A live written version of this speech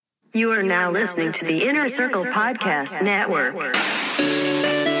You are now listening to the Inner Circle Podcast Network. 一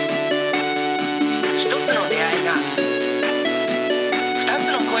つの出会いが二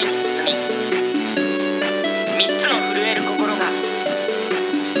つの恋に進み、三つの震える心が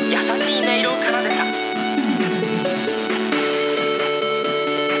優しい音色を奏でた。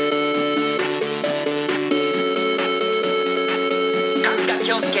春日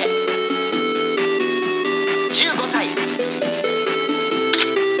京介、15歳。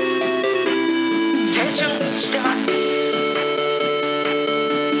青春してます。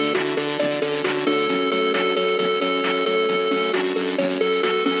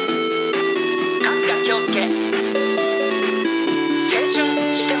春日京介、青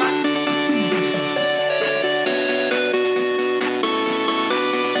春してます。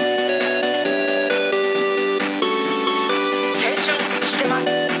青春してま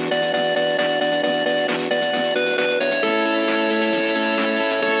す。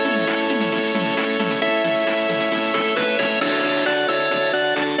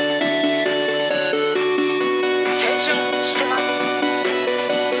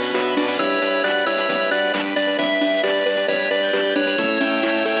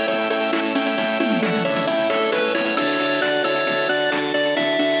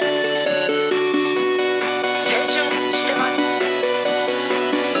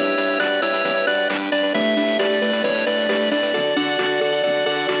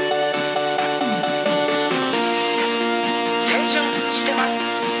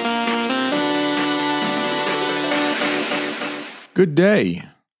Good day,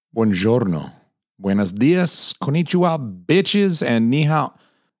 buongiorno, buenos dias, konnichiwa, bitches, and ni hao.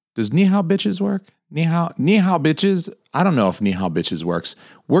 Does ni hao bitches work? Ni hao bitches? I don't know if ni hao bitches works.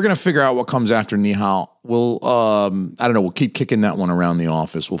 We're going to figure out what comes after ni hao. We'll, I don't know, we'll keep kicking that one around the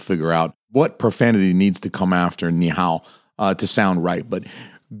office. We'll figure out what profanity needs to come after ni hao to sound right. But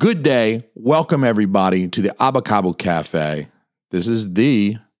good day. Welcome, everybody, to the Abacabo Cafe. This is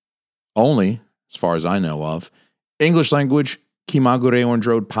the only, as far as I know of, English language Kimagure Orange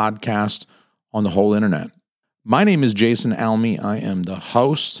Road podcast on the whole internet. My name is Jason Almy. I am the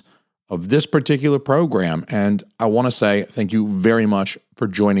host of this particular program, and I want to say thank you very much for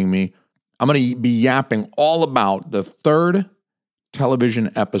joining me. I'm going to be yapping all about the third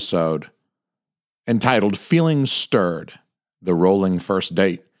television episode entitled Feeling Stirred, The Rolling First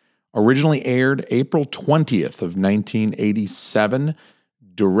Date. Originally aired April 20th of 1987,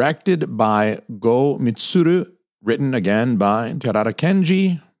 directed by Go Mitsuru, written again by Terada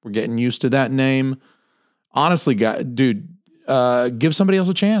Kenji. We're getting used to that name. Honestly, dude, give somebody else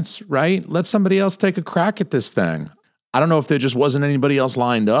a chance, right? Let somebody else take a crack at this thing. I don't know if there just wasn't anybody else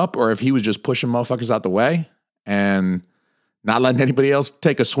lined up or if he was just pushing motherfuckers out the way and not letting anybody else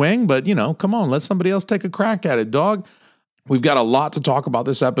take a swing. But, you know, come on, let somebody else take a crack at it, dog. We've got a lot to talk about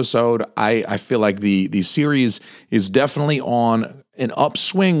this episode. I feel like the series is definitely on an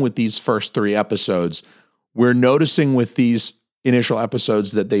upswing with these first three episodes. We're noticing with these initial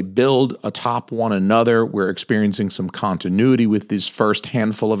episodes that they build atop one another. We're experiencing some continuity with these first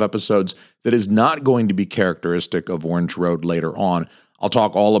handful of episodes that is not going to be characteristic of Orange Road later on. I'll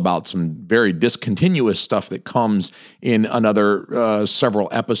talk all about some very discontinuous stuff that comes in another several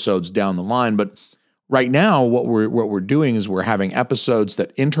episodes down the line. But right now, what we're doing is we're having episodes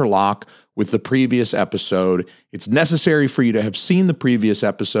that interlock with the previous episode. It's necessary for you to have seen the previous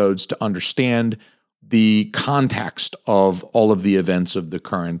episodes to understand the context of all of the events of the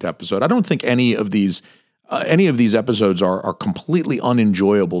current episode. I don't think any of these episodes are completely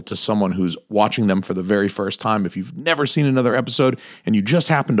unenjoyable to someone who's watching them for the very first time. If you've never seen another episode and you just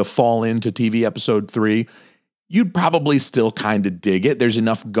happen to fall into TV episode 3, you'd probably still kind of dig it. There's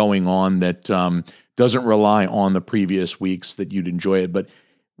enough going on that doesn't rely on the previous weeks that you'd enjoy it. But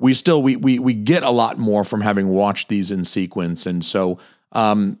we get a lot more from having watched these in sequence, and so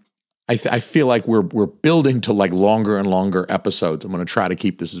I feel like we're building to like longer and longer episodes. I'm going to try to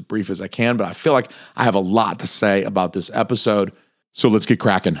keep this as brief as I can, but I feel like I have a lot to say about this episode. So let's get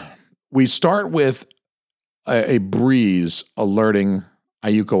cracking. We start with a breeze alerting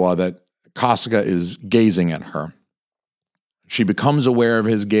Ayukawa that Kasuga is gazing at her. She becomes aware of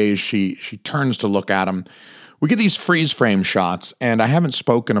his gaze. She turns to look at him. We get these freeze frame shots, and I haven't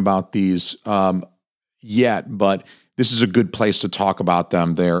spoken about these yet, but this is a good place to talk about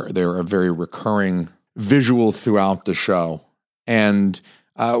them. They're a very recurring visual throughout the show. And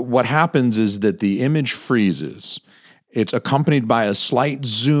what happens is that the image freezes. It's accompanied by a slight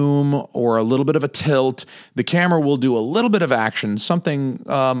zoom or a little bit of a tilt. The camera will do a little bit of action, something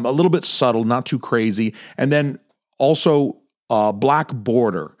a little bit subtle, not too crazy. And then also a black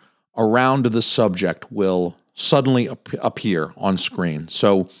border around the subject will suddenly appear on screen.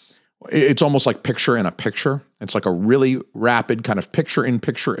 So It's almost like picture in a picture. It's like a really rapid kind of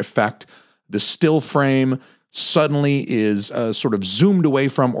picture-in-picture effect. The still frame suddenly is sort of zoomed away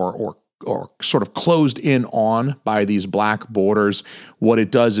from or sort of closed in on by these black borders. What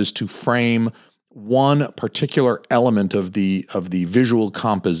it does is to frame one particular element of the visual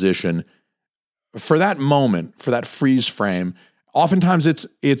composition for that moment, for that freeze frame. Oftentimes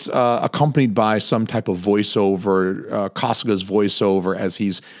it's accompanied by some type of voiceover, Kasuga's voiceover as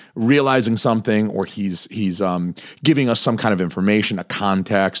he's realizing something, or he's giving us some kind of information, a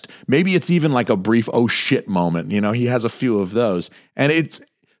context. Maybe it's even like a brief oh shit moment. He has a few of those, and it's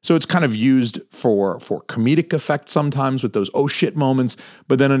kind of used for comedic effect sometimes with those oh shit moments,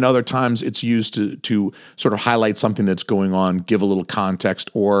 but then in other times it's used to sort of highlight something that's going on, give a little context,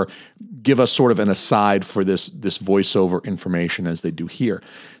 or give us sort of an aside for this voiceover information as they do here.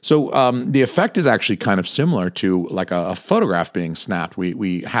 So the effect is actually kind of similar to like a photograph being snapped.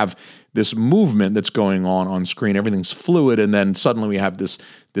 We have this movement that's going on screen. Everything's fluid, and then suddenly we have this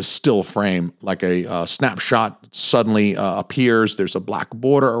still frame, like a snapshot suddenly appears. There's a black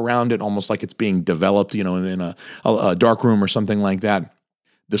border around it, almost like it's being developed, in a dark room or something like that.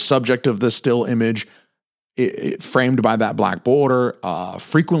 The subject of the still image, it framed by that black border,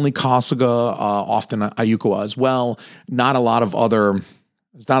 frequently Kasuga, often Ayukawa as well. There's not a lot of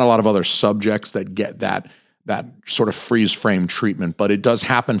other subjects that get that sort of freeze frame treatment, but it does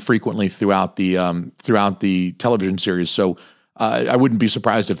happen frequently throughout the television series. So I wouldn't be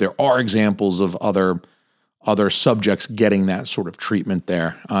surprised if there are examples of other subjects getting that sort of treatment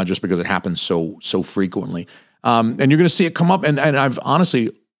there, just because it happens so frequently. And you're going to see it come up. And I've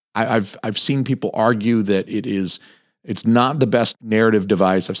honestly, I've seen people argue that it's not the best narrative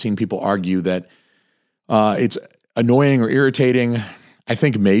device. I've seen people argue that it's annoying or irritating. I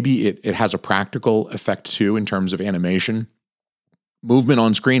think maybe it has a practical effect too in terms of animation. Movement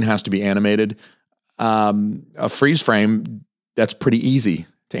on screen has to be animated. A freeze frame, that's pretty easy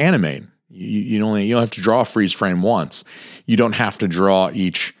to animate. You don't have to draw a freeze frame once. You don't have to draw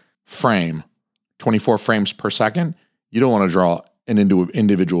each frame 24 frames per second. You don't want to draw an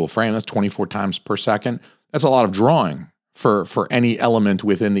individual frame. That's 24 times per second. That's a lot of drawing for any element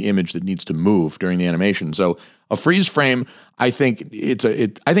within the image that needs to move during the animation. So a freeze frame, I think it's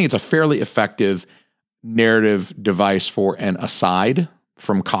a fairly effective narrative device for an aside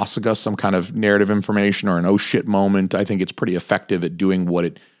from Kasuga, some kind of narrative information or an oh shit moment. I think it's pretty effective at doing what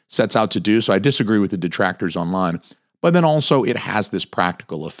it sets out to do. So I disagree with the detractors online. But then also it has this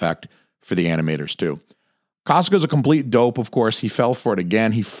practical effect for the animators too. Kasuga's a complete dope, of course. He fell for it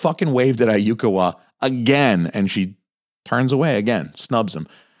again. He fucking waved at Ayukawa again, and she turns away again, snubs him.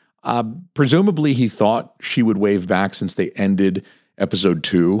 Presumably he thought she would wave back since they ended episode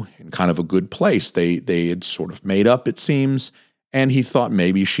 2 in kind of a good place. They had sort of made up, it seems, and he thought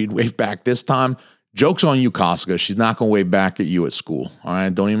maybe she'd wave back this time. Joke's on you, Kasuga. She's not going to wave back at you at school. All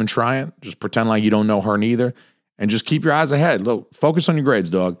right, don't even try it. Just pretend like you don't know her neither, and just keep your eyes ahead. Look, focus on your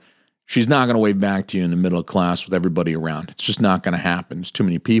grades, dog. She's not going to wave back to you in the middle of class with everybody around. It's just not going to happen. There's too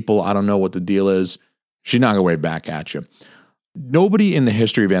many people. I don't know what the deal is. She's not going to wave back at you. Nobody in the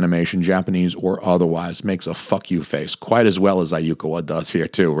history of animation, Japanese or otherwise, makes a fuck you face quite as well as Ayukawa does here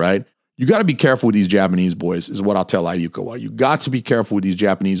too, right? You got to be careful with these Japanese boys is what I'll tell Ayukawa. You got to be careful with these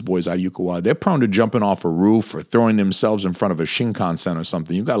Japanese boys, Ayukawa. They're prone to jumping off a roof or throwing themselves in front of a Shinkansen or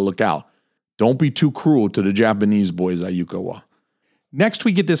something. You got to look out. Don't be too cruel to the Japanese boys, Ayukawa. Next,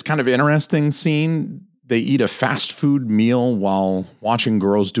 we get this kind of interesting scene. They eat a fast food meal while watching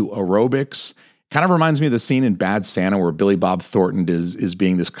girls do aerobics. Kind of reminds me of the scene in Bad Santa where Billy Bob Thornton is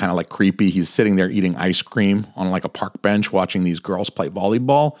being this kind of like creepy. He's sitting there eating ice cream on like a park bench watching these girls play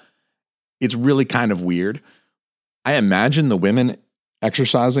volleyball. It's really kind of weird. I imagine the women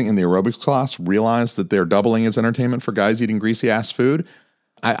exercising in the aerobics class realize that they're doubling as entertainment for guys eating greasy ass food.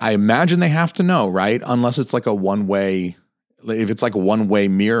 I imagine they have to know, right? Unless it's like a one-way, if it's like a one-way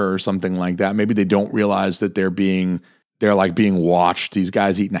mirror or something like that, maybe they don't realize that they're being watched. These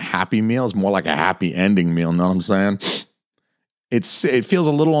guys eating a happy meal is more like a happy ending meal. Know what I'm saying? It feels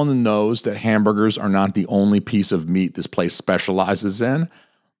a little on the nose that hamburgers are not the only piece of meat this place specializes in.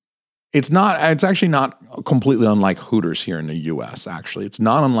 It's actually not completely unlike Hooters here in the US, actually. It's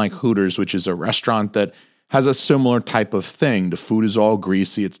not unlike Hooters, which is a restaurant that has a similar type of thing. The food is all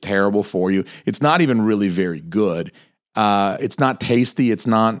greasy. It's terrible for you. It's not even really very good. It's not tasty. It's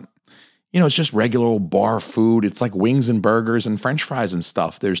not, it's just regular old bar food. It's like wings and burgers and French fries and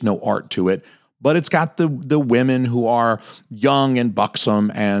stuff. There's no art to it. But it's got the women who are young and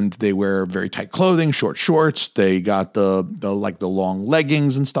buxom, and they wear very tight clothing, short shorts. They got the long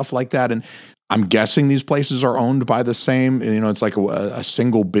leggings and stuff like that. And I'm guessing these places are owned by the same, it's like a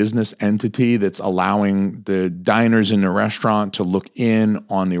single business entity that's allowing the diners in the restaurant to look in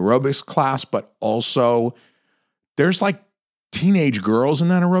on the aerobics class, but also there's like teenage girls in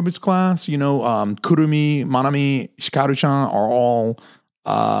that aerobics class. Kurumi, Manami, Hikaru-chan are all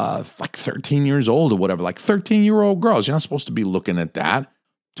like 13 years old or whatever, like 13-year-old girls. You're not supposed to be looking at that.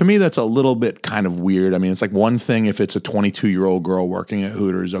 To me, that's a little bit kind of weird. I mean, it's like one thing if it's a 22-year-old girl working at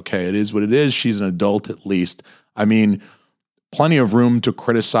Hooters. Okay, it is what it is. She's an adult at least. I mean, plenty of room to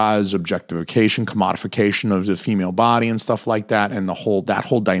criticize objectification, commodification of the female body and stuff like that. And that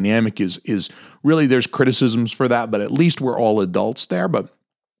whole dynamic is really, there's criticisms for that, but at least we're all adults there. But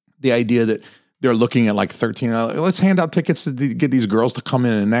the idea that they're looking at like 13, let's hand out tickets to get these girls to come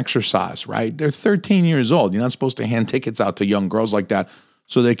in and exercise, right? They're 13 years old. You're not supposed to hand tickets out to young girls like that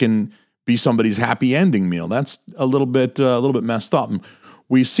so they can be somebody's happy ending meal. That's a little bit messed up. And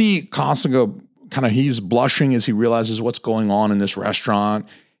we see Kasuga he's blushing as he realizes what's going on in this restaurant.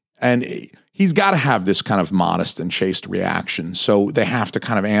 And he's got to have this kind of modest and chaste reaction. So they have to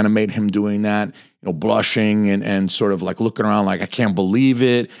kind of animate him doing that, blushing and sort of like looking around like, I can't believe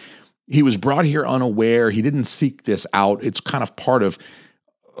it. He was brought here unaware. He didn't seek this out. It's kind of part of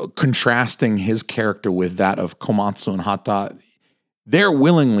contrasting his character with that of Komatsu and Hata. They're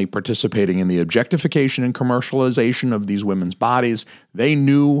willingly participating in the objectification and commercialization of these women's bodies. They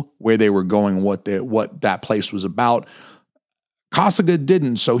knew where they were going, what that place was about. Kasuga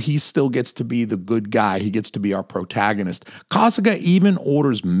didn't, so he still gets to be the good guy. He gets to be our protagonist. Kasuga even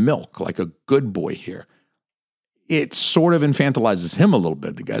orders milk like a good boy here. It sort of infantilizes him a little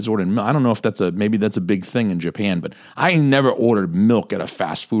bit. The guy's ordering milk. I don't know if maybe that's a big thing in Japan, but I never ordered milk at a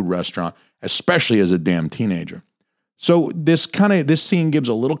fast food restaurant, especially as a damn teenager. So this scene gives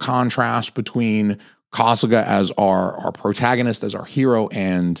a little contrast between Kasuga as our protagonist, as our hero,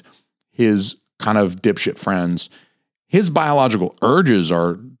 and his kind of dipshit friends. His biological urges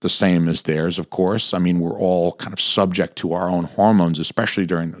are the same as theirs, of course. I mean, we're all kind of subject to our own hormones, especially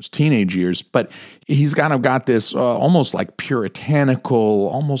during those teenage years. But he's kind of got this almost like puritanical,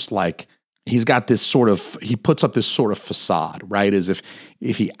 almost like he's got this he puts up this sort of facade, right? As if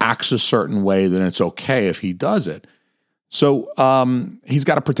he acts a certain way, then it's okay if he does it. So he's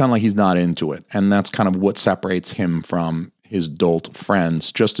got to pretend like he's not into it. And that's kind of what separates him from his dolt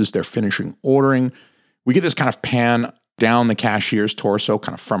friends. Just as they're finishing ordering, we get this kind of pan down the cashier's torso,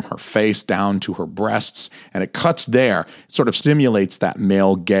 kind of from her face down to her breasts, and it cuts there. It sort of simulates that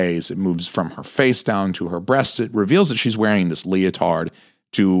male gaze. It moves from her face down to her breasts. It reveals that she's wearing this leotard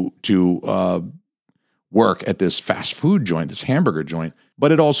to work at this fast food joint, this hamburger joint.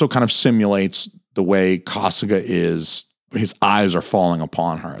 But it also kind of simulates the way Kasuga is. His eyes are falling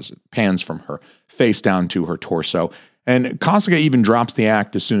upon her as it pans from her face down to her torso. And Kasuga even drops the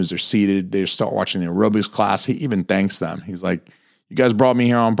act as soon as they're seated. They start watching the aerobics class. He even thanks them. He's like, you guys brought me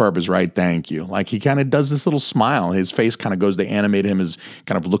here on purpose, right? Thank you. Like he kind of does this little smile. His face kind of goes, they animate him as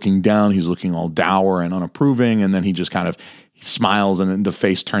kind of looking down. He's looking all dour and unapproving. And then he just kind of smiles and then the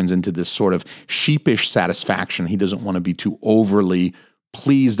face turns into this sort of sheepish satisfaction. He doesn't want to be too overly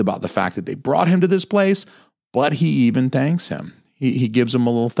pleased about the fact that they brought him to this place, but he even thanks him. He gives him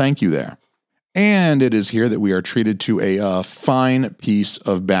a little thank you there. And it is here that we are treated to a fine piece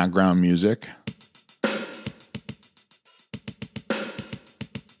of background music.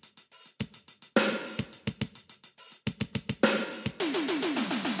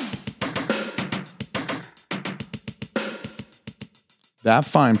 That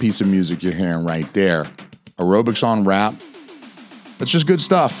fine piece of music you're hearing right there, Aerobics on Rap, that's just good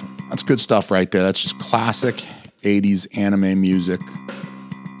stuff. That's good stuff right there. That's just classic 80s anime music.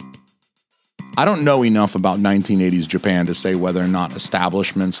 I don't know enough about 1980s Japan to say whether or not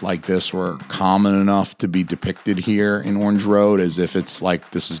establishments like this were common enough to be depicted here in Orange Road as if it's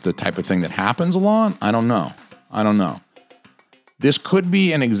like this is the type of thing that happens a lot. I don't know. This could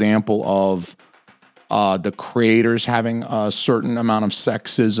be an example of the creators having a certain amount of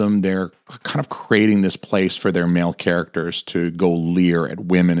sexism. They're kind of creating this place for their male characters to go leer at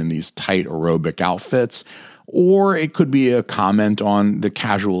women in these tight aerobic outfits. Or it could be a comment on the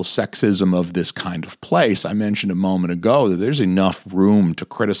casual sexism of this kind of place. I mentioned a moment ago that there's enough room to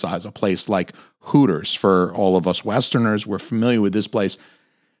criticize a place like Hooters. For all of us Westerners, we're familiar with this place.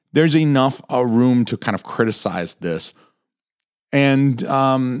 There's enough room to kind of criticize this. And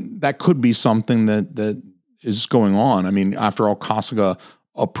that could be something that is going on. I mean, after all, Kasuga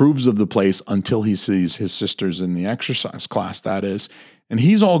approves of the place until he sees his sisters in the exercise class, that is. And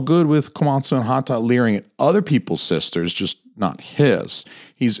he's all good with Komatsu and Hata leering at other people's sisters, just not his.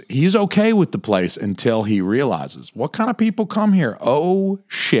 He's okay with the place until he realizes, what kind of people come here? Oh,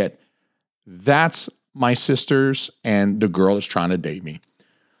 shit. That's my sisters and the girl is trying to date me.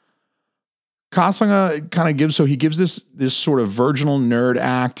 Kasuga kind of gives this sort of virginal nerd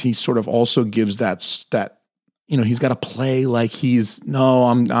act. He sort of also gives that he's got to play like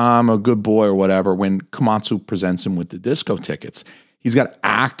I'm a good boy or whatever. When Komatsu presents him with the disco tickets, he's got to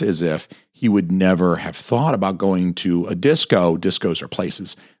act as if he would never have thought about going to a disco. Discos are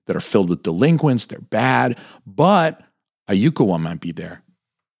places that are filled with delinquents. They're bad, but Ayukawa might be there.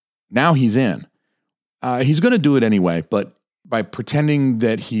 Now he's in. He's going to do it anyway, but by pretending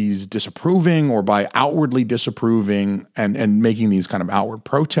that he's disapproving or by outwardly disapproving and making these kind of outward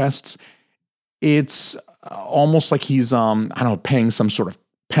protests, it's almost like he's, paying some sort of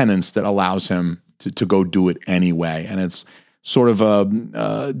penance that allows him to go do it anyway. And it's sort of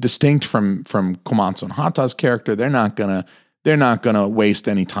distinct from Komatsu and Hata's character. They're not gonna waste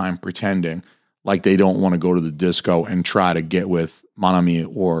any time pretending like they don't want to go to the disco and try to get with Manami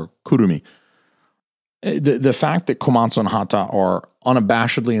or Kurumi. The fact that Komatsu and Hata are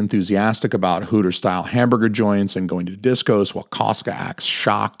unabashedly enthusiastic about Hooters-style hamburger joints and going to discos while Kasuga acts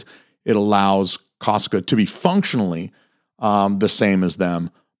shocked, it allows Kasuga to be functionally the same as them,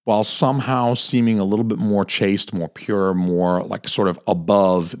 while somehow seeming a little bit more chaste, more pure, more like sort of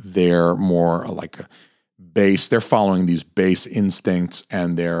above their more like a base. They're following these base instincts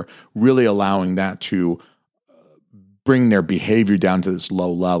and they're really allowing that to bring their behavior down to this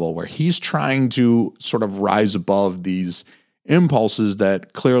low level where he's trying to sort of rise above these impulses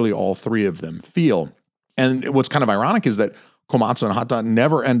that clearly all three of them feel. And what's kind of ironic is that Komatsu and Hata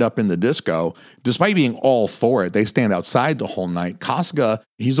never end up in the disco, despite being all for it. They stand outside the whole night. Kasuga,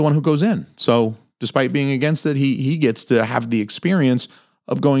 he's the one who goes in. So despite being against it, he gets to have the experience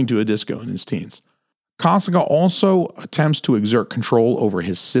of going to a disco in his teens. Kasuga also attempts to exert control over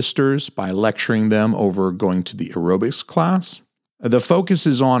his sisters by lecturing them over going to the aerobics class. The focus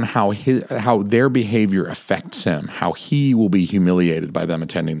is on how their behavior affects him, how he will be humiliated by them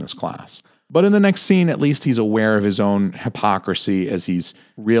attending this class. But in the next scene, at least he's aware of his own hypocrisy as he's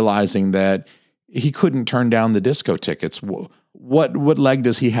realizing that he couldn't turn down the disco tickets. What leg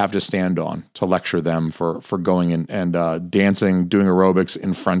does he have to stand on to lecture them for going and dancing, doing aerobics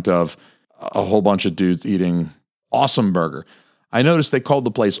in front of a whole bunch of dudes eating Awesome Burger? I noticed they called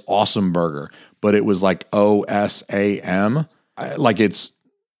the place Awesome Burger, but it was like OSAM. Like it's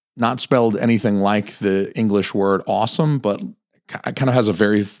not spelled anything like the English word awesome, but it kind of has a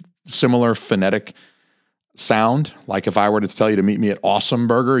very similar phonetic sound. Like if I were to tell you to meet me at Awesome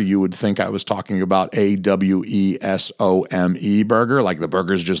Burger, you would think I was talking about AWESOME burger. Like the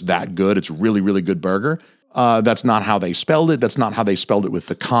burger's just that good. It's really, really good burger. That's not how they spelled it. That's not how they spelled it with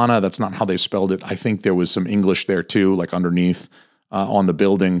the kana. That's not how they spelled it. I think there was some English there too, like underneath on the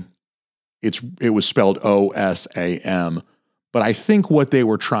building. It was spelled OSAM. But I think what they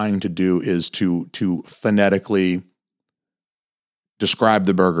were trying to do is to phonetically describe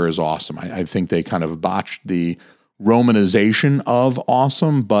the burger as awesome. I think they kind of botched the romanization of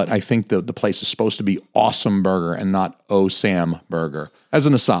awesome, but I think the place is supposed to be Awesome Burger and not Osam Burger. As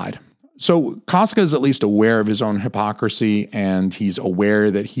an aside, so Kasuga is at least aware of his own hypocrisy, and he's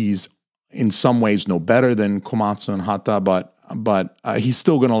aware that he's in some ways no better than Komatsu and Hata, but he's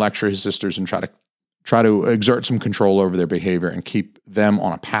still going to lecture his sisters and try to exert some control over their behavior and keep them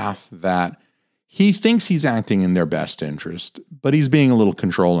on a path that he thinks he's acting in their best interest, but he's being a little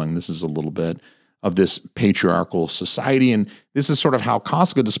controlling. This is a little bit of this patriarchal society, and this is sort of how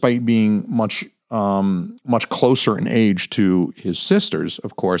Kasuga, despite being much closer in age to his sisters,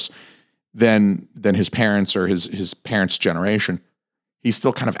 of course, than his parents or his parents' generation, he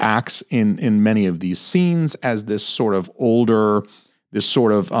still kind of acts in many of these scenes as this sort of older, this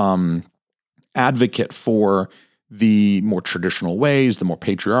sort of advocate for the more traditional ways, the more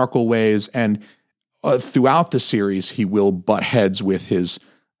patriarchal ways, and throughout the series, he will butt heads with his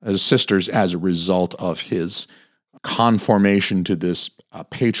sisters as a result of his conformation to this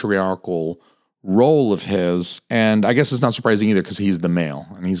patriarchal role of his. And I guess it's not surprising either because he's the male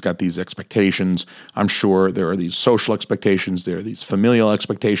and he's got these expectations. I'm sure there are these social expectations, there are these familial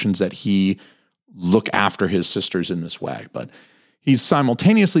expectations that he look after his sisters in this way. But he's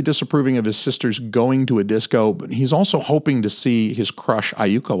simultaneously disapproving of his sisters going to a disco, but he's also hoping to see his crush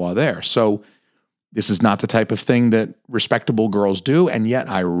Ayukawa there. So this is not the type of thing that respectable girls do, and yet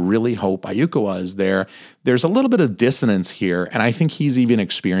I really hope Ayukawa is there. There's a little bit of dissonance here, and I think he's even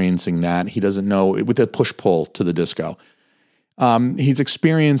experiencing that. He doesn't know, with the push-pull to the disco. He's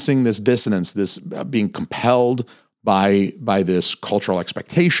experiencing this dissonance, this being compelled by this cultural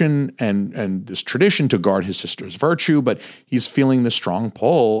expectation and this tradition to guard his sister's virtue, but he's feeling the strong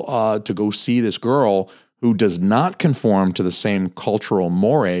pull to go see this girl who does not conform to the same cultural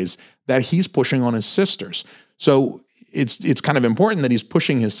mores that he's pushing on his sisters. So it's kind of important that he's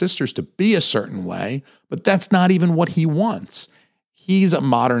pushing his sisters to be a certain way, but that's not even what he wants. He's a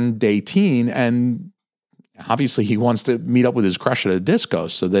modern day teen, and obviously he wants to meet up with his crush at a disco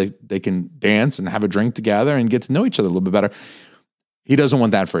so they can dance and have a drink together and get to know each other a little bit better. He doesn't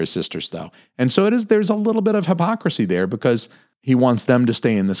want that for his sisters, though. And so there's a little bit of hypocrisy there because he wants them to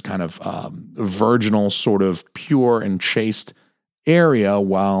stay in this kind of virginal, sort of pure and chaste area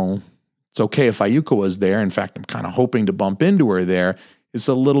while it's okay if Ayuko was there. In fact, I'm kind of hoping to bump into her there. It's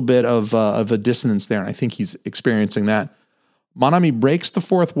a little bit of a dissonance there, and I think he's experiencing that. Manami breaks the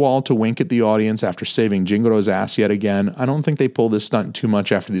fourth wall to wink at the audience after saving Jingoro's ass yet again. I don't think they pull this stunt too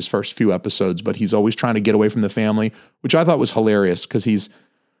much after these first few episodes, but he's always trying to get away from the family, which I thought was hilarious because he's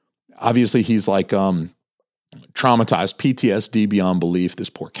like traumatized, PTSD beyond belief, this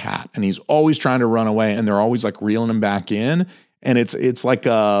poor cat. And he's always trying to run away, and they're always like reeling him back in. And it's like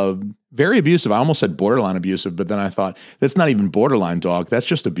very abusive. I almost said borderline abusive, but then I thought that's not even borderline, dog. That's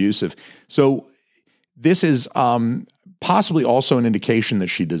just abusive. So this is possibly also an indication that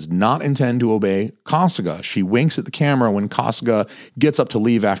she does not intend to obey Kasuga. She winks at the camera when Kasuga gets up to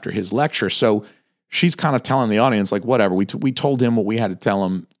leave after his lecture. So she's kind of telling the audience, like, whatever. We told him what we had to tell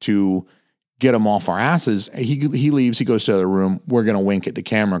him to get him off our asses. He leaves. He goes to the other room. We're going to wink at the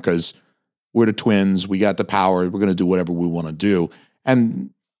camera because we're the twins. We got the power. We're going to do whatever we want to do.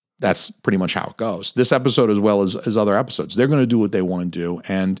 And that's pretty much how it goes. This episode, as well as other episodes, they're going to do what they want to do.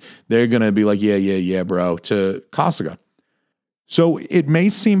 And they're going to be like, yeah, bro, to Kasuga. So it may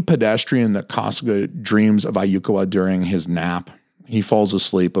seem pedestrian that Kasuga dreams of Ayukawa during his nap. He falls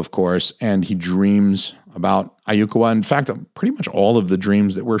asleep, of course, and he dreams about Ayukawa. In fact, pretty much all of the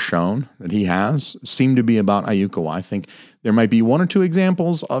dreams that we're shown that he has seem to be about Ayukawa. I think there might be one or two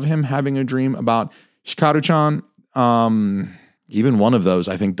examples of him having a dream about Hikaru-chan. Even one of those,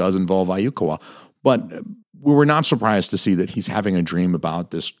 I think, does involve Ayukawa. But we were not surprised to see that he's having a dream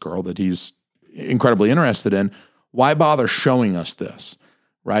about this girl that he's incredibly interested in. Why bother showing us this,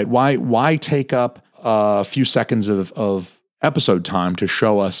 right? Why take up a few seconds of episode time to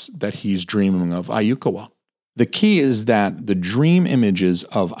show us that he's dreaming of Ayukawa? The key is that the dream images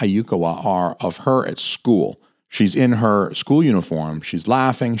of Ayukawa are of her at school. She's in her school uniform. She's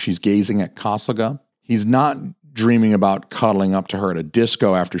laughing. She's gazing at Kasuga. He's not dreaming about cuddling up to her at a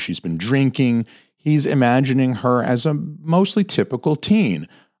disco after she's been drinking. He's imagining her as a mostly typical teen,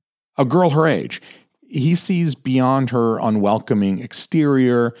 a girl her age. He sees beyond her unwelcoming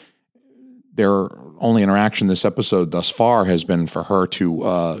exterior. Their only interaction this episode thus far has been for her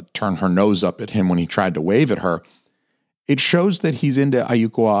to turn her nose up at him when he tried to wave at her. It shows that he's into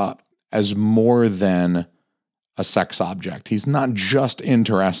Ayukawa as more than a sex object. He's not just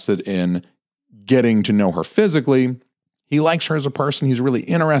interested in getting to know her physically. He likes her as a person. He's really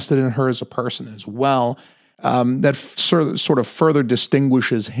interested in her as a person as well. That sort of further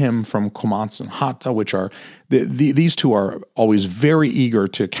distinguishes him from Komatsu and Hata, which are, these two are always very eager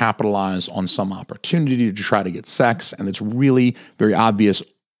to capitalize on some opportunity to try to get sex, and it's really very obvious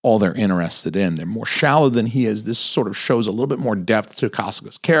all they're interested in. They're more shallow than he is. This sort of shows a little bit more depth to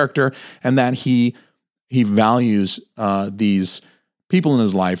Kasuga's character, and that he values these people in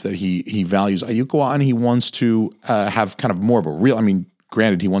his life, that he values Ayukawa, and he wants to have kind of more of a real, I mean,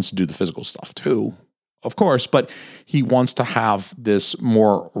 granted, he wants to do the physical stuff too, of course, but he wants to have this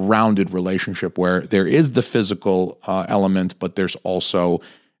more rounded relationship where there is the physical element, but there's also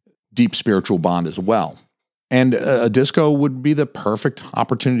deep spiritual bond as well. And a disco would be the perfect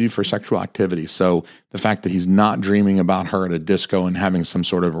opportunity for sexual activity. So the fact that he's not dreaming about her at a disco and having some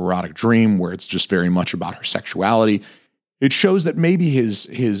sort of erotic dream where it's just very much about her sexuality, it shows that maybe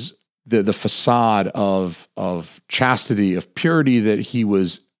the facade of chastity, of purity that he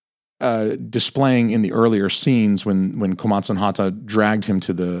was displaying in the earlier scenes when Komatsu and Hata dragged him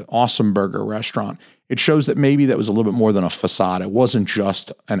to the Awesome Burger restaurant, it shows that maybe that was a little bit more than a facade. It wasn't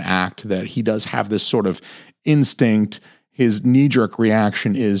just an act, that he does have this sort of instinct. His knee-jerk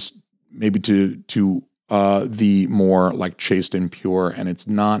reaction is maybe to the more like chaste and pure, and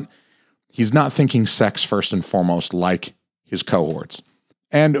he's not thinking sex first and foremost like his cohorts.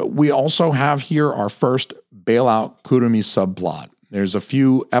 And we also have here our first bailout Kurumi subplot. There's a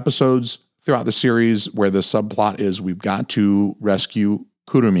few episodes throughout the series where the subplot is we've got to rescue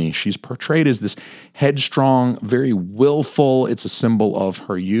Kurumi. She's portrayed as this headstrong, very willful. It's a symbol of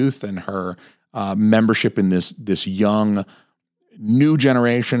her youth and her membership in this young new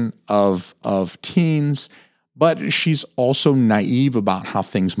generation of teens. but she's also naive about how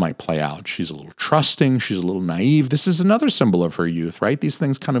things might play out. She's a little trusting. She's a little naive. This is another symbol of her youth, right? These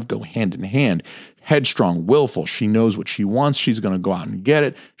things kind of go hand in hand. Headstrong, willful. She knows what she wants. She's going to go out and get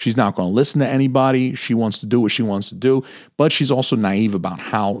it. She's not going to listen to anybody. She wants to do what she wants to do, but she's also naive about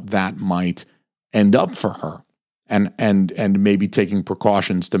how that might end up for her, and maybe taking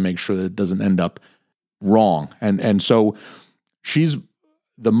precautions to make sure that it doesn't end up wrong. And so she's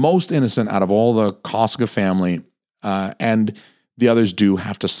the most innocent out of all the Kasuga family, and the others do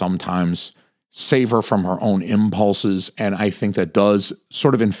have to sometimes save her from her own impulses, and I think that does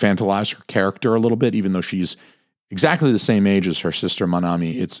sort of infantilize her character a little bit, even though she's exactly the same age as her sister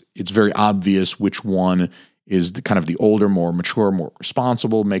Manami. It's very obvious which one is the kind of the older, more mature, more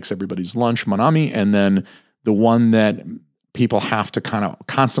responsible, makes everybody's lunch, Manami, and then the one that people have to kind of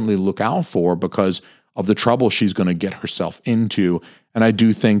constantly look out for because of the trouble she's going to get herself into. And I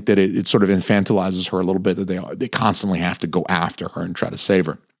do think that it sort of infantilizes her a little bit, that they constantly have to go after her and try to save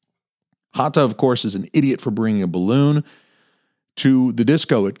her. Hata, of course, is an idiot for bringing a balloon to the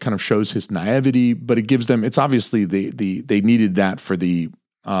disco. It kind of shows his naivety, but it gives them, it's obviously they needed that for the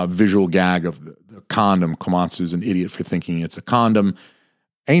visual gag of the condom. Komatsu's an idiot for thinking it's a condom.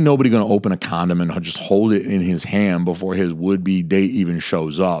 Ain't nobody going to open a condom and just hold it in his hand before his would-be date even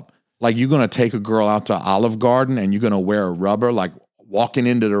shows up. Like, you're going to take a girl out to Olive Garden and you're going to wear a rubber, like walking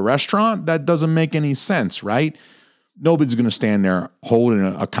into the restaurant? That doesn't make any sense, right? Nobody's going to stand there holding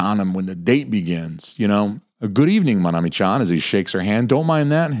a condom when the date begins, you know? A good evening, Manami-chan, as he shakes her hand. Don't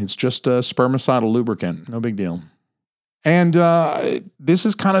mind that. It's just a spermicidal lubricant. No big deal. And this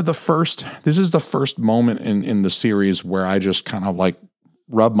is the first moment in the series where I just kind of like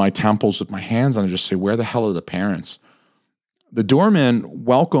rub my temples with my hands and I just say, where the hell are the parents? The doorman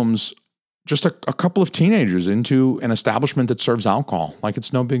welcomes just a couple of teenagers into an establishment that serves alcohol. Like,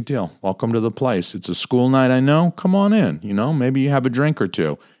 it's no big deal. Welcome to the place. It's a school night, I know. Come on in. You know, maybe you have a drink or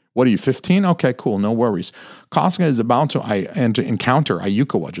two. What are you, 15? Okay, cool. No worries. Kasuga is about to encounter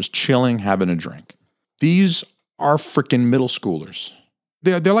Ayukawa just chilling, having a drink. These are freaking middle schoolers.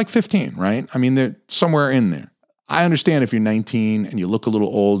 They're like 15, right? I mean, they're somewhere in there. I understand if you're 19 and you look a little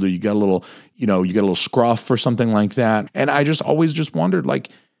older, you get a little, you get a little scruff or something like that. And I always wondered, like,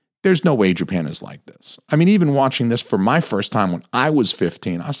 there's no way Japan is like this. I mean, even watching this for my first time when I was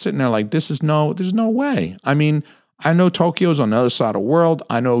 15, I was sitting there like, there's no way. I mean, I know Tokyo's on the other side of the world.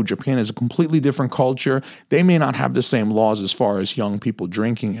 I know Japan is a completely different culture. They may not have the same laws as far as young people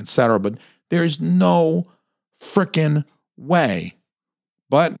drinking, etc., but there's no frickin' way.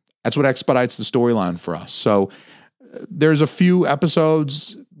 But that's what expedites the storyline for us. So there's a few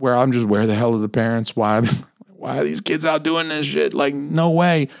episodes where I'm just, where the hell are the parents? Why are these kids out doing this shit? Like, no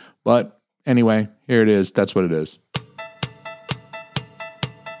way. But anyway, here it is. That's what it is.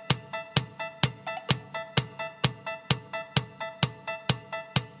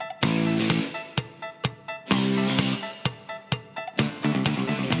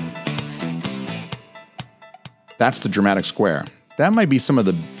 That's the dramatic square. That might be some of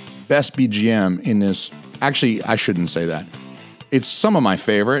the best BGM in this. Actually, I shouldn't say that. It's some of my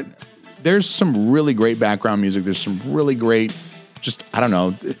favorite. There's some really great background music. There's some really great, just, I don't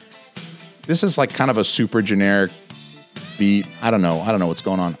know. This is like kind of a super generic beat. I don't know what's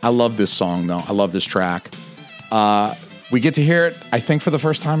going on. I love this song, though. I love this track. We get to hear it, I think, for the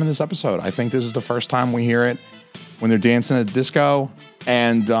first time in this episode. I think this is the first time we hear it when they're dancing at the disco.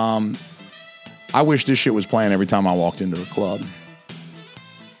 And I wish this shit was playing every time I walked into the club.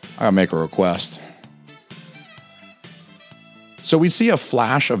 I gotta make a request. So we see a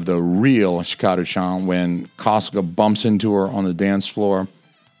flash of the real Hikaru-chan when Kasuga bumps into her on the dance floor.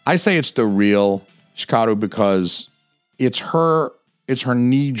 I say it's the real Hikaru because it's her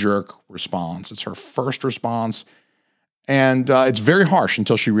knee-jerk response. It's her first response. And it's very harsh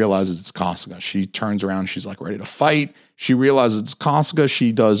until she realizes it's Kasuga. She turns around. She's like ready to fight. She realizes it's Kasuga.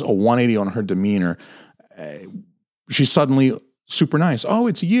 She does a 180 on her demeanor. She's suddenly super nice. Oh,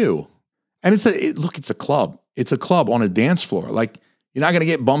 it's you. And it's a club. It's a club on a dance floor. Like, you're not going to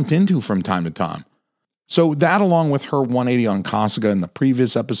get bumped into from time to time. So that, along with her 180 on Kasuga in the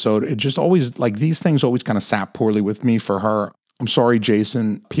previous episode, it just always, like, these things always kind of sat poorly with me for her. I'm sorry,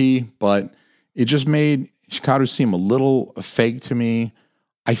 Jason P., but it just made Hikaru seem a little fake to me.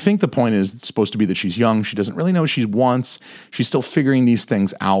 I think the point is it's supposed to be that she's young. She doesn't really know what she wants. She's still figuring these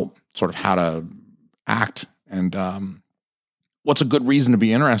things out, sort of how to act and what's a good reason to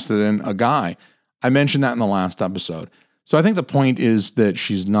be interested in a guy. I mentioned that in the last episode. So I think the point is that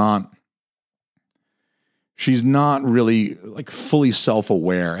she's not she's not really like fully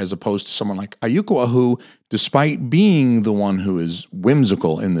self-aware, as opposed to someone like Ayukawa, who, despite being the one who is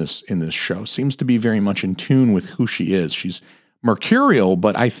whimsical in this show, seems to be very much in tune with who she is. She's mercurial,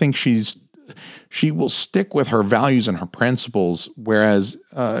 but I think she will stick with her values and her principles, whereas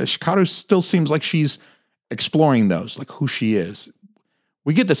Hikaru still seems like she's exploring those, like who she is.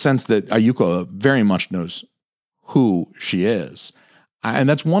 We get the sense that Ayukawa very much knows who she is. And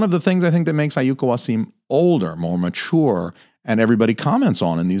that's one of the things I think that makes Ayukawa seem older, more mature, and everybody comments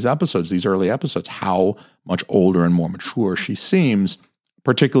on in these episodes, these early episodes, how much older and more mature she seems,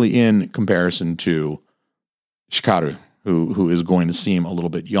 particularly in comparison to Hikaru, who is going to seem a little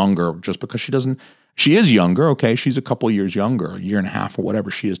bit younger just because she is younger, okay, she's a couple years younger, a year and a half or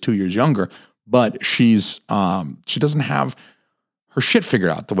whatever she is, 2 years younger, but she doesn't have her shit figured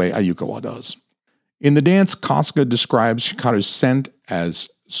out the way Ayukawa does. In the dance, Kasuga describes Hikaru's scent as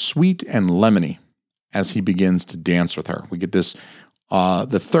sweet and lemony as he begins to dance with her. We get this,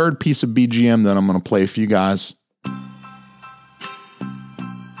 the third piece of BGM that I'm going to play for you guys.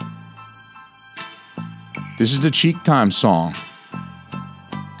 This is the Cheek Time song.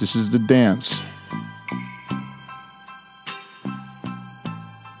 This is the dance.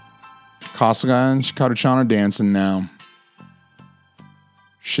 Kasuga and Hikaru-chan are dancing now.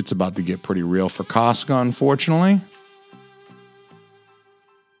 Shit's about to get pretty real for Kasuga, unfortunately.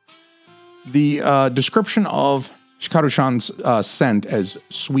 The description of Hikaru-chan's scent as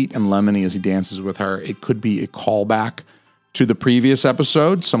sweet and lemony as he dances with her, it could be a callback to the previous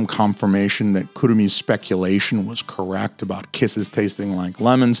episode, some confirmation that Kurumi's speculation was correct about kisses tasting like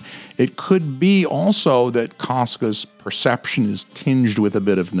lemons. It could be also that Kasuga's perception is tinged with a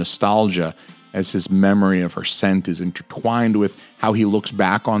bit of nostalgia, as his memory of her scent is intertwined with how he looks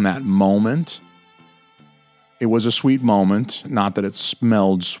back on that moment. It was a sweet moment, not that it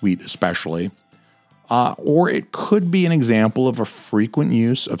smelled sweet especially. Or it could be an example of a frequent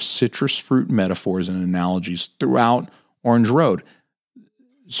use of citrus fruit metaphors and analogies throughout Orange Road.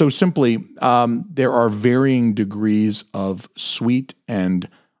 So simply, there are varying degrees of sweet and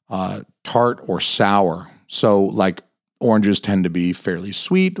tart or sour. So like oranges tend to be fairly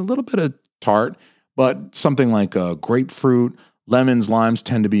sweet, a little bit of tart, but something like a grapefruit, lemons, limes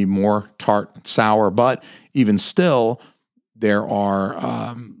tend to be more tart, sour, but even still, there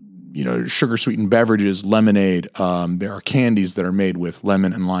are, sugar-sweetened beverages, lemonade. There are candies that are made with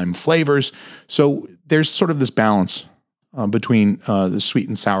lemon and lime flavors. So there's sort of this balance between the sweet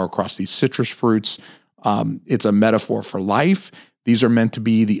and sour across these citrus fruits. It's a metaphor for life. These are meant to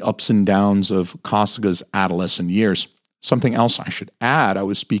be the ups and downs of Kasuga's adolescent years. Something else I should add, I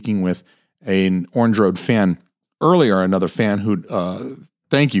was speaking with an Orange Road fan earlier, another fan who,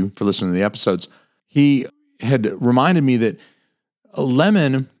 thank you for listening to the episodes. He had reminded me that a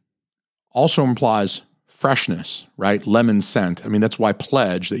lemon also implies freshness, right? Lemon scent. I mean, that's why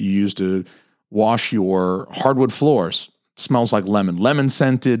Pledge that you use to wash your hardwood floors smells like lemon.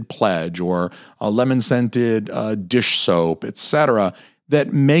 Lemon-scented Pledge or a lemon-scented dish soap, etc.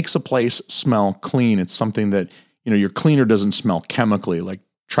 That makes a place smell clean. It's something that, your cleaner doesn't smell chemically, like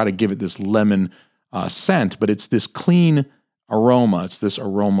try to give it this lemon scent, but it's this clean aroma. It's this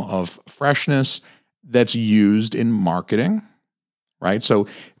aroma of freshness that's used in marketing, right? So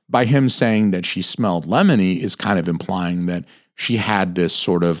by him saying that she smelled lemony is kind of implying that she had this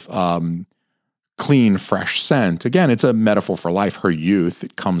sort of clean, fresh scent. Again, it's a metaphor for life, her youth.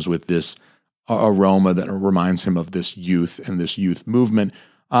 It comes with this aroma that reminds him of this youth and this youth movement.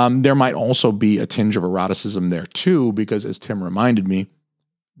 There might also be a tinge of eroticism there too, because as Tim reminded me,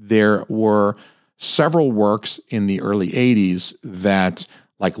 there were several works in the early 80s that,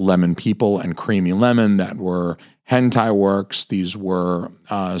 like Lemon People and Creamy Lemon, that were hentai works. These were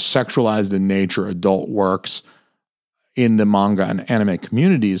sexualized in nature adult works in the manga and anime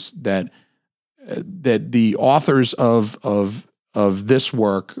communities that the authors of this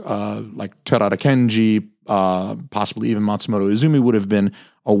work, like Terada Kenji, possibly even Matsumoto Izumi, would have been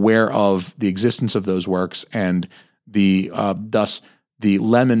aware of the existence of those works, and thus the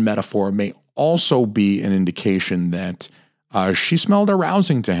lemon metaphor may also be an indication that she smelled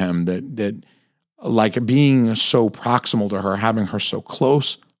arousing to him, that like being so proximal to her, having her so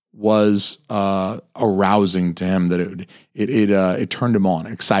close was arousing to him, that it turned him on,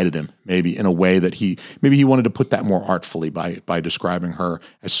 excited him, maybe in a way that he wanted to put that more artfully by describing her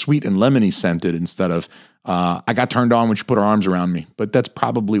as sweet and lemony scented instead of I got turned on when she put her arms around me. But that's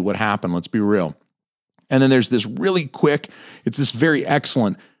probably what happened. Let's be real. And then there's this really quick, it's this very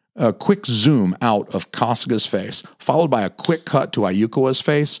excellent quick zoom out of Kasuga's face, followed by a quick cut to Ayukawa's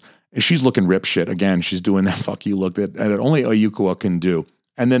face. And she's looking rip shit. Again, she's doing that fuck you look that only Ayukawa can do.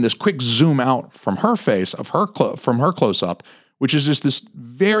 And then this quick zoom out from her face, from her close-up, which is just this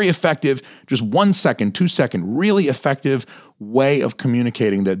very effective, just 1 second, 2 second, really effective way of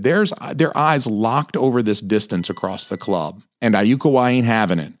communicating that their eyes locked over this distance across the club. And Ayukawa ain't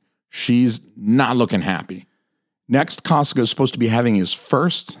having it. She's not looking happy. Next, Kasuga is supposed to be having his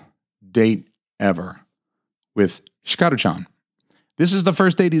first date ever with Hikaru-chan. This is the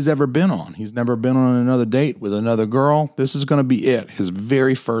first date he's ever been on. He's never been on another date with another girl. This is going to be it, his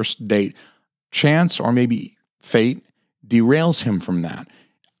very first date. Chance, or maybe fate, derails him from that.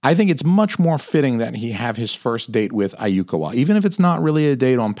 I think it's much more fitting that he have his first date with Ayukawa, even if it's not really a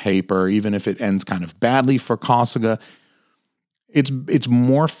date on paper, even if it ends kind of badly for Kasuga. It's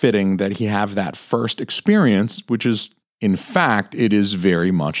more fitting that he have that first experience, which is, in fact, it is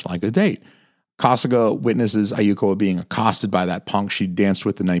very much like a date. Kasuga witnesses Ayukawa being accosted by that punk she danced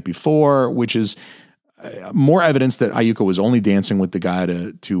with the night before, which is more evidence that Ayuka was only dancing with the guy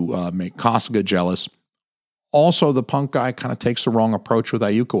to make Kasuga jealous. Also, the punk guy kind of takes the wrong approach with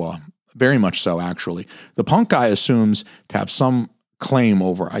Ayukawa. Very much so, actually. The punk guy assumes to have some claim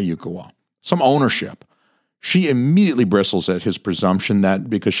over Ayukawa, some ownership. She immediately bristles at his presumption that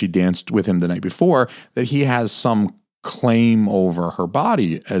because she danced with him the night before, that he has some claim over her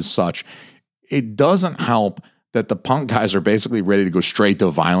body as such. It doesn't help that the punk guys are basically ready to go straight to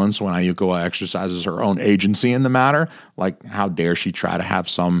violence when Ayukawa exercises her own agency in the matter. Like, how dare she try to have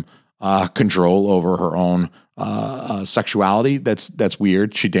some control over her own sexuality? That's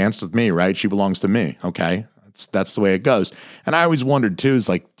weird. She danced with me, right? She belongs to me. Okay, that's the way it goes. And I always wondered too, is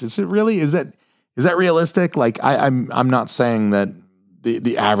like, does it really? Is that realistic? Like, I'm not saying that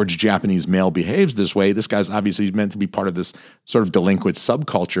the average Japanese male behaves this way. This guy's obviously meant to be part of this sort of delinquent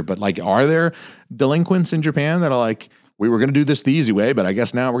subculture, but like, are there delinquents in Japan that are like, we were going to do this the easy way, but I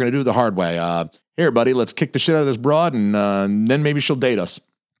guess now we're going to do it the hard way. Here, buddy, let's kick the shit out of this broad and then maybe she'll date us.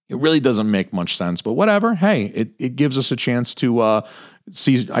 It really doesn't make much sense, but whatever. Hey, it gives us a chance to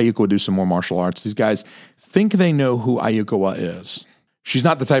see Ayukawa do some more martial arts. These guys think they know who Ayukawa is. She's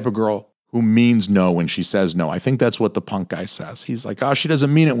not the type of girl who means no when she says no. I think that's what the punk guy says. He's like, oh, she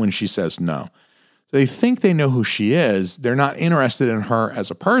doesn't mean it when she says no. So they think they know who she is. They're not interested in her as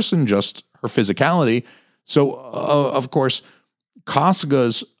a person, just her physicality. So, of course,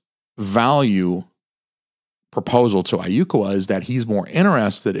 Kasuga's value proposal to Ayukawa is that he's more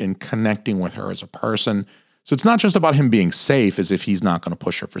interested in connecting with her as a person. So it's not just about him being safe, as if he's not going to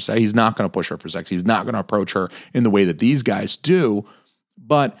push her for sex. He's not going to push her for sex. He's not going to approach her in the way that these guys do.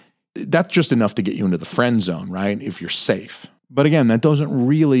 But that's just enough to get you into the friend zone, right? If you're safe. But again, that doesn't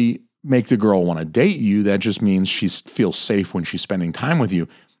really make the girl want to date you. That just means she feels safe when she's spending time with you.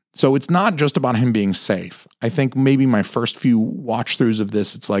 So it's not just about him being safe. I think maybe my first few watch throughs of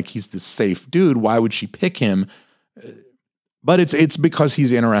this, it's like, he's this safe dude. Why would she pick him? But it's because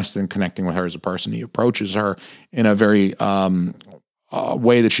he's interested in connecting with her as a person. He approaches her in a very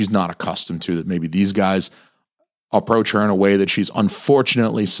way that she's not accustomed to, that maybe these guys approach her in a way that she's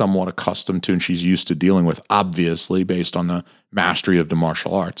unfortunately somewhat accustomed to and she's used to dealing with, obviously, based on the mastery of the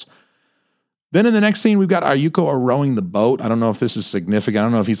martial arts. Then in the next scene, we've got Ayukawa rowing the boat. I don't know if this is significant. I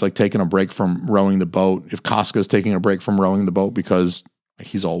don't know if he's like taking a break from rowing the boat, if Kasuga's taking a break from rowing the boat because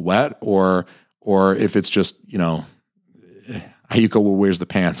he's all wet, or if it's just, you know, Ayukawa wears the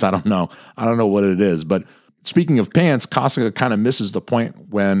pants. I don't know. I don't know what it is. But speaking of pants, Kasuga kind of misses the point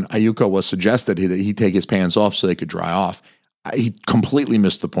when Ayukawa suggested that he take his pants off so they could dry off. He completely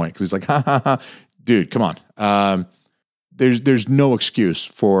missed the point because he's like, ha, dude, come on. There's no excuse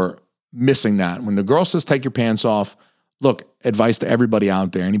for missing that. When the girl says take your pants off, look, advice to everybody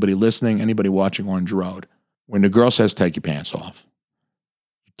out there, anybody listening, anybody watching Orange Road. When the girl says take your pants off,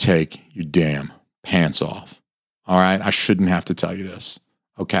 you take your damn pants off. All right? I shouldn't have to tell you this,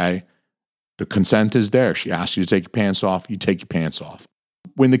 okay? The consent is there. She asks you to take your pants off, you take your pants off.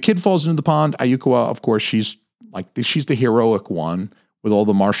 When the kid falls into the pond, Ayukawa, of course, she's the heroic one with all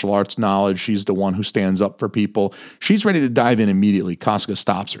the martial arts knowledge. She's the one who stands up for people. She's ready to dive in immediately. Kasuga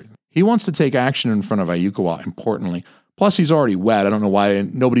stops her. He wants to take action in front of Ayukawa, importantly. Plus, he's already wet. I don't know why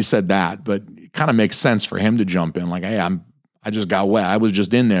nobody said that, but it kind of makes sense for him to jump in. Like, hey, I just got wet. I was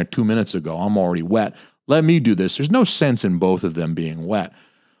just in there 2 minutes ago. I'm already wet. Let me do this. There's no sense in both of them being wet.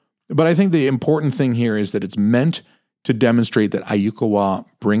 But I think the important thing here is that it's meant to demonstrate that Ayukawa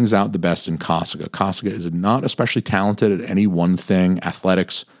brings out the best in Kasuga. Kasuga is not especially talented at any one thing,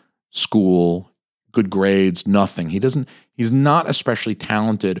 athletics, school, good grades, nothing. He's not especially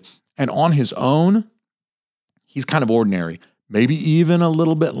talented. And on his own, he's kind of ordinary, maybe even a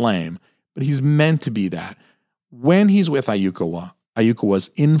little bit lame, but he's meant to be that. When he's with Ayukawa, Ayukawa's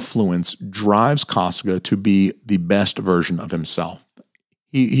influence drives Kasuga to be the best version of himself.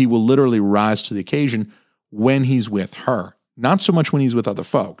 He will literally rise to the occasion when he's with her, not so much when he's with other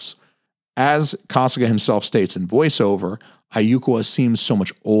folks. As Kasuga himself states in voiceover, Ayukawa seems so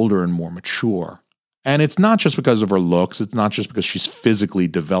much older and more mature. And it's not just because of her looks. It's not just because she's physically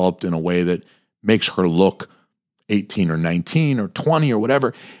developed in a way that makes her look 18 or 19 or 20 or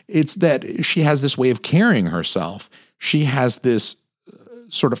whatever. It's that she has this way of carrying herself. She has this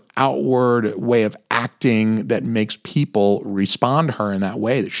sort of outward way of acting that makes people respond to her in that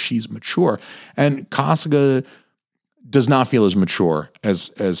way, that she's mature. And Kasuga does not feel as mature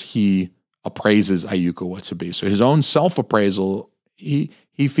as he appraises Ayukawa to be. So his own self-appraisal, he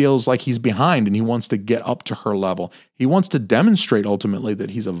feels like he's behind and he wants to get up to her level. He wants to demonstrate ultimately that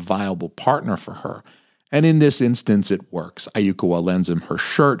he's a viable partner for her. And in this instance, it works. Ayukawa lends him her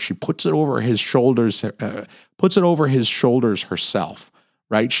shirt. She puts it over his shoulders, herself,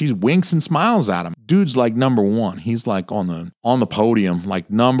 right? She winks and smiles at him. Dude's like number one. He's like on the podium,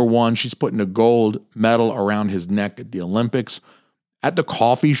 like number one. She's putting a gold medal around his neck at the Olympics. At the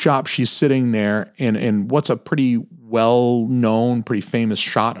coffee shop, she's sitting there in what's a pretty well-known, pretty famous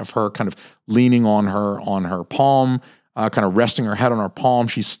shot of her kind of leaning on her palm, kind of resting her head on her palm.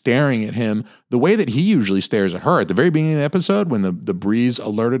 She's staring at him the way that he usually stares at her. At the very beginning of the episode, when the breeze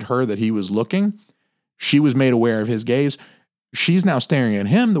alerted her that he was looking, she was made aware of his gaze. She's now staring at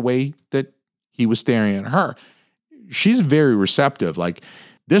him the way that he was staring at her. She's very receptive. Like,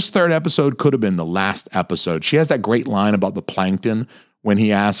 this third episode could have been the last episode. She has that great line about the plankton when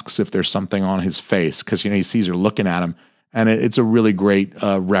he asks if there's something on his face, because, he sees her looking at him. And it's a really great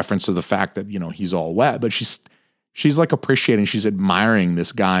reference to the fact that, he's all wet. But she's like appreciating, she's admiring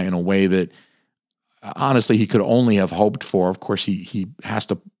this guy in a way that honestly he could only have hoped for. Of course, he has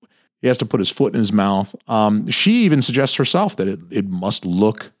to put his foot in his mouth. She even suggests herself that it must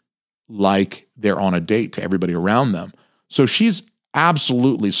look like they're on a date to everybody around them. So she's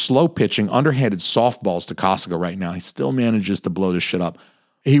absolutely slow pitching, underhanded softballs to Kasuga right now. He still manages to blow this shit up.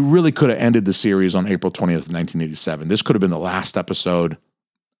 He really could have ended the series on April 20th, 1987. This could have been the last episode.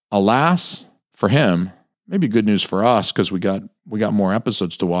 Alas, for him, maybe good news for us because we got more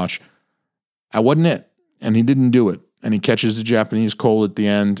episodes to watch. That wasn't it, and he didn't do it. And he catches the Japanese cold at the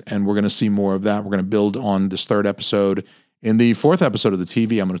end, and we're going to see more of that. We're going to build on this third episode. In the fourth episode of the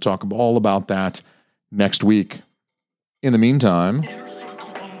TV, I'm going to talk all about that next week. In the meantime,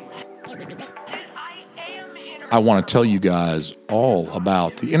 I want to tell you guys all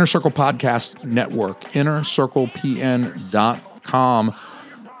about the Inner Circle Podcast Network, InnerCirclePN.com.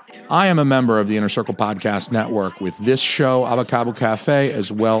 I am a member of the Inner Circle Podcast Network with this show, Abacabo Cafe,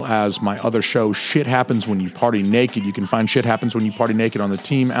 as well as my other show, Shit Happens When You Party Naked. You can find Shit Happens When You Party Naked on the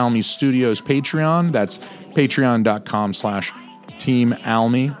Team Almy Studios Patreon. That's patreon.com/Team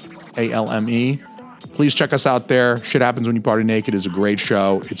Almy, ALME. Please check us out there. Shit Happens When You Party Naked is a great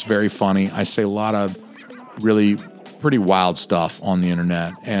show. It's very funny. I say a lot of really pretty wild stuff on the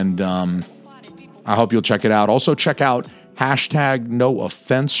internet, and I hope you'll check it out. Also, check out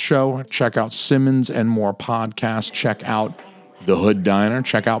 #NoOffense Show. Check out Simmons and More Podcast. Check out The Hood Diner.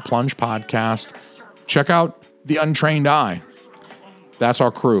 Check out Plunge Podcast. Check out The Untrained Eye. That's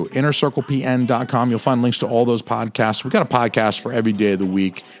our crew. InnerCirclePN.com. You'll find links to all those podcasts. We got a podcast for every day of the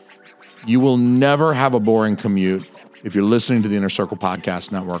week. You will never have a boring commute if you're listening to the Inner Circle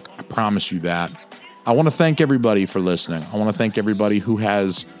Podcast Network. I promise you that. I want to thank everybody for listening. I want to thank everybody who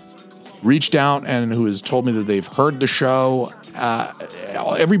has reached out and who has told me that they've heard the show.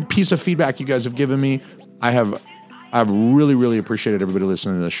 Every piece of feedback you guys have given me, I've really, really appreciated everybody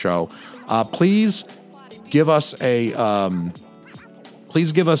listening to this show. Please give us a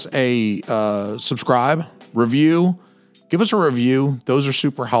subscribe, review. Give us a review. Those are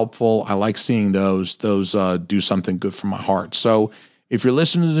super helpful. I like seeing those. Those do something good for my heart. So if you're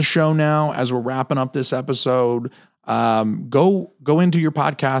listening to the show now, as we're wrapping up this episode, go into your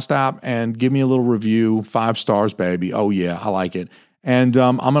podcast app and give me a little review. 5 stars, baby. Oh yeah, I like it. And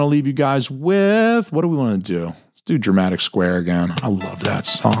I'm going to leave you guys with, what do we want to do? Let's do Dramatic Square again. I love that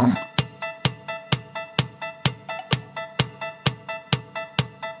song.